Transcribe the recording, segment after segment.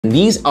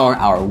These are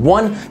our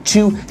 1,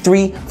 2,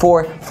 3,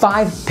 4,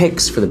 5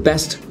 picks for the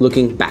best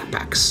looking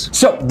backpacks.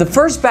 So the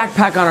first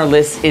backpack on our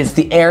list is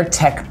the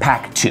AirTech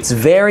Pack 2. It's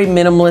very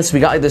minimalist. We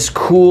got like this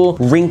cool,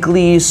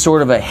 wrinkly,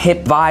 sort of a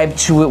hip vibe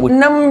to it.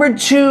 Number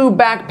 2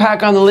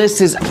 backpack on the list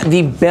is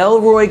the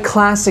Bellroy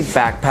Classic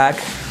backpack.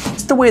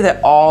 It's the way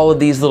that all of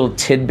these little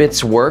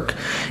tidbits work.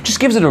 Just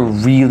gives it a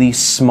really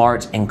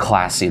smart and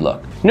classy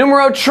look.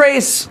 Numero 3,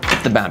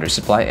 the Boundary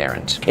Supply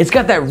Errant. It's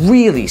got that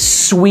really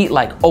sweet,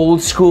 like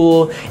old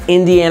school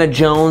Indiana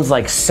Jones,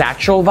 like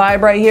satchel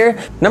vibe right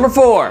here. Number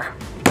 4,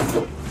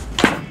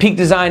 Peak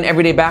Design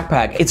Everyday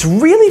Backpack. It's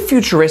really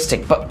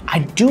futuristic, but I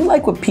do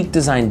like what Peak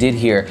Design did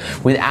here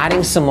with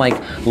adding some like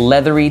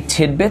leathery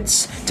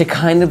tidbits to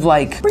kind of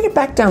like bring it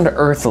back down to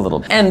earth a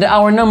little. And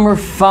our number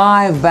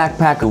 5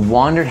 backpack, the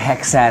Wandered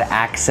Hexad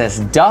Access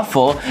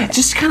Duffel. It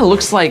just kind of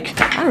looks like,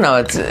 I don't know,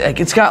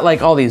 it's got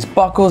like all these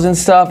buckles and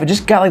stuff. It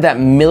just got like that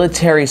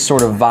military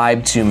sort of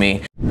vibe to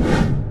me.